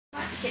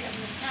Cek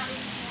apa?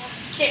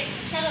 Cek.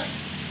 Sarung.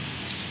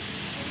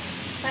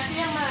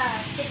 Pasnya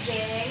mah cek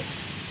geng.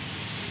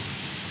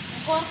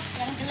 Kok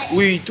yang jelek.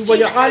 Wih, itu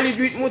banyak kali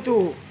duitmu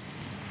tuh.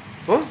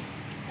 Hah?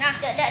 Nah,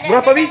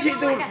 berapa biji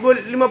tuh?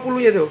 50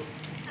 ya tuh?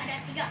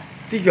 Ada 3.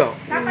 3.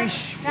 Wih,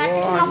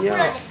 150 banyak.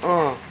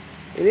 aja.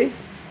 Ini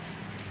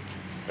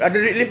ada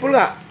duit 50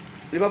 nggak?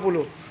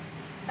 50?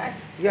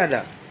 Nggak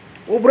ada.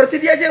 Oh,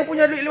 berarti dia aja yang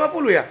punya duit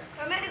 50 ya?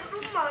 Kami ada di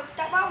rumah,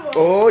 tak bawa.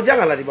 Oh,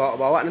 janganlah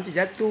dibawa-bawa, nanti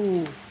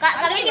jatuh.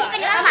 Kami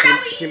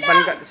simpan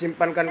lama.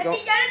 Simpankan kau.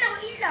 Nanti jalan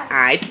tak hilang.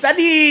 Ah, itu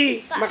tadi.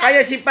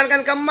 Makanya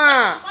simpankan ke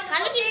emak.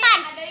 Kami simpan.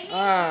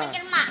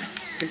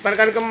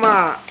 Simpankan ke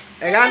emak,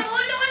 ya kan?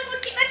 Bodoh kan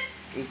kucing kan.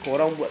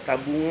 Korang buat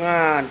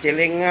tabungan,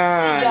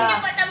 celengan. Kita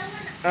buat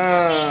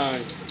tabungan.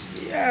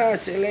 Ya,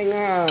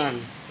 celengan.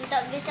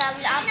 Untuk bisa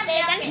beli apa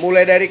kan?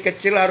 Mulai dari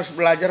kecil harus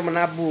belajar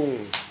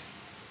menabung.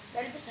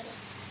 Dari besar.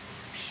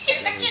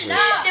 Kecil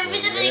lah.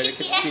 Mulai dari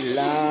kecil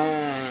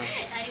lah.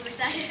 Dari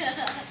besar.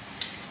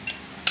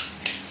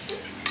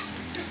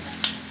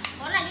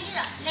 Orang gini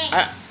tak? Nih.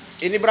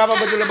 Ini berapa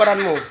baju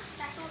lebaranmu?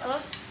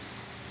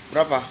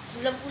 Berapa?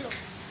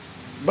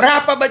 90.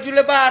 Berapa baju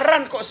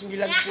lebaran kok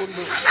 90?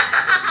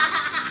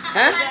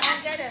 Hah?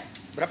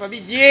 Berapa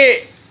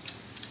biji?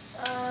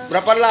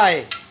 Berapa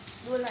helai?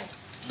 2 helai.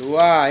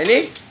 2. Ini?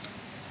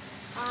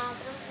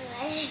 Berapa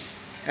helai?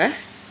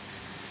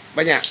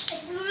 Banyak?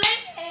 10 helai.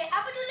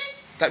 Apa tuh helai?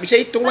 Tak bisa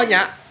hitung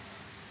banyak.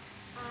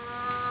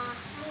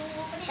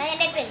 Tanya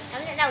Devin,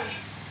 kami tak tahu.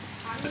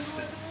 Kami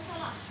dua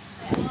sama.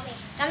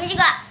 Kami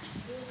juga.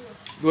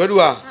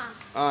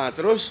 2.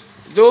 Terus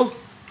itu?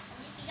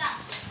 Kami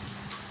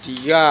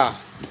 3.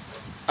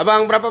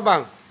 Abang berapa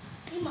bang?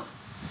 5.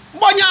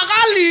 Banyak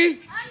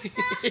kali.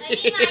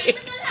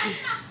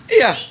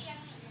 Iya.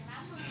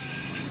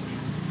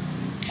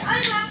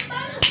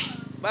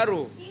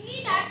 Baru.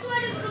 Ini 1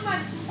 ada rumah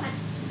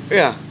 4.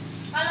 Iya.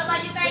 Kalau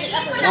baju kayak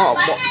gini Oh,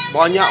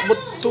 banyak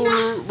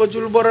betul baju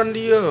lebaran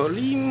dia. 5.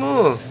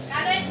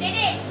 Kalau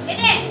Dede,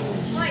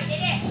 woi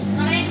Dede,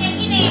 kalau yang kayak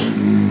gini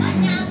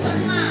banyak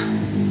semua.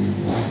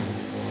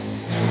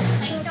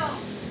 Itu.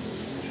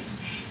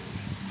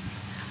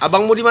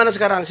 Abangmu di mana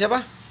sekarang?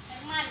 Siapa?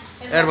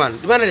 Herman.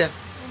 Di mana dia?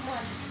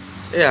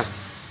 Iya.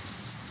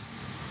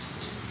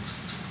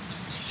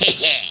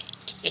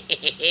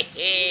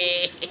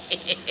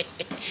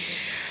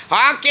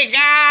 Oke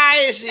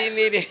guys,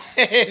 ini nih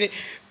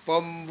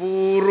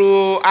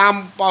pemburu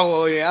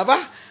ampau ini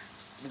apa?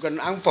 Bukan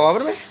ampau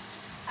apa namanya?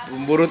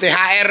 Pemburu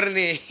THR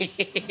nih.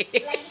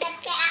 Lagi dan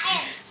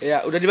THR.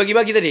 Ya, udah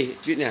dibagi-bagi tadi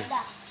duitnya.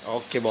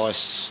 Oke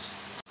bos.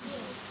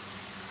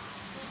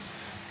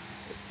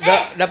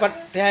 Dapat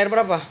THR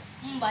berapa?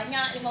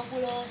 Banyak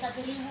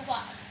 51.000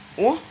 Pak.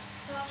 Oh,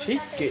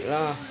 sedikit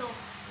lah.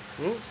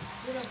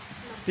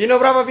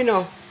 Pino berapa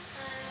Pino?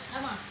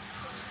 Sama.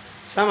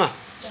 Sama?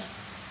 Ya.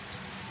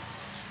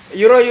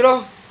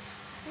 Euro?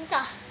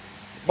 Entah.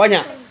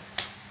 Banyak?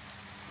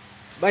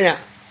 Banyak?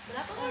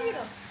 Berapa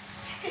euro?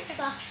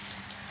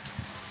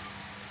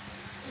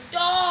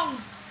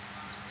 Ucong.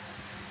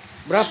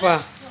 Berapa?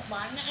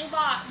 Banyak nih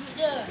Pak.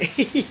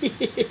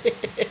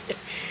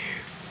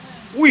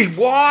 Wih,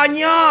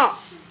 banyak.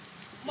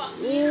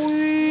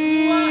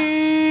 Wih.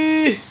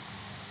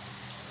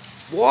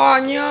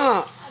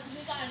 Banyak.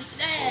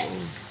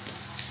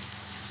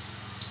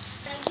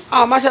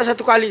 Masa 1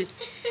 kali?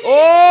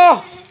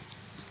 Oh.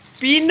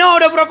 Pino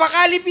udah berapa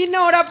kali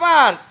Pino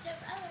dapat?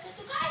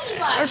 1 kali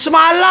Pak.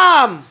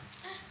 Semalam.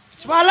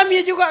 Semalam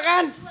ya juga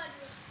kan?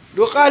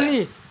 2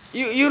 kali.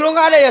 Euro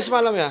nggak ada ya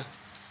semalam ya?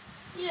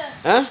 Iya.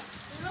 Hah?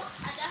 Euro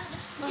ada.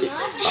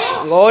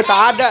 Oh,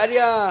 tak ada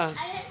dia.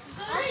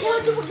 Oh,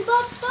 itu pergi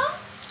bapak.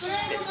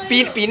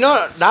 Pino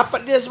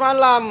dapat dia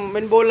semalam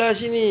main bola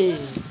sini.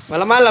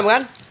 Malam-malam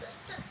kan?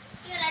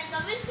 Kirain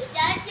kami untuk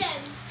jajan.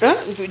 Hah?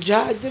 Untuk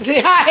jajan.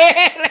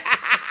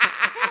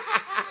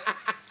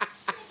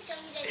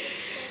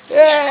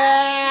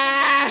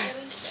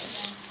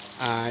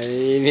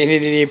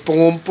 Ini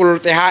pengumpul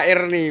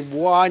THR nih,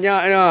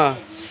 banyak ya.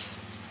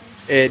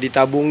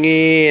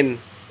 Ditabungin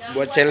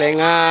buat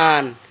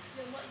celengan.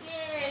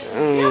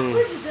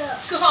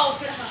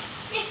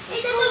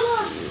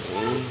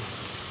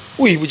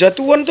 Wih,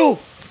 berjatuhan tuh.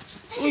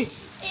 Wih.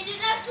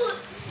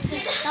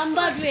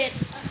 Tambah duit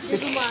di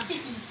rumah.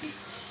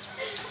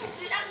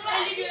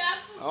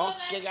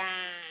 Oke,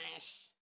 guys.